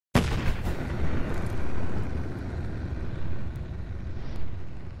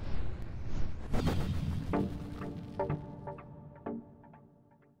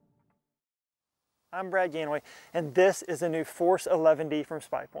I'm Brad Ganaway, and this is the new FORCE-11D from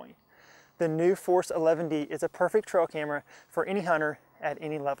Spypoint. The new FORCE-11D is a perfect trail camera for any hunter at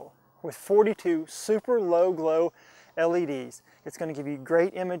any level. With 42 super low glow LEDs, it's going to give you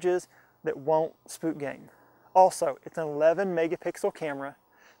great images that won't spook game. Also, it's an 11 megapixel camera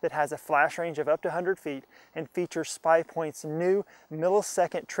that has a flash range of up to 100 feet and features Spypoint's new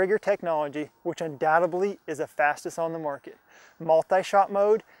millisecond trigger technology, which undoubtedly is the fastest on the market. Multi-shot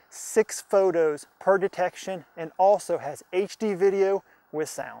mode, 6 photos per detection, and also has HD video with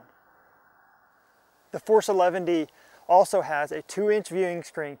sound. The FORCE-11D also has a 2-inch viewing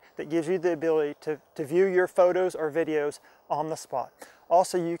screen that gives you the ability to view your photos or videos on the spot.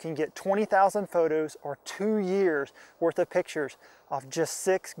 Also, you can get 20,000 photos or 2 years worth of pictures off just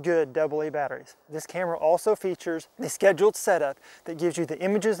 6 good AA batteries. This camera also features a scheduled setup that gives you the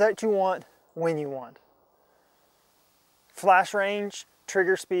images that you want when you want. Flash range,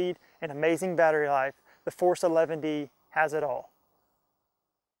 trigger speed, and amazing battery life, the FORCE-11D has it all.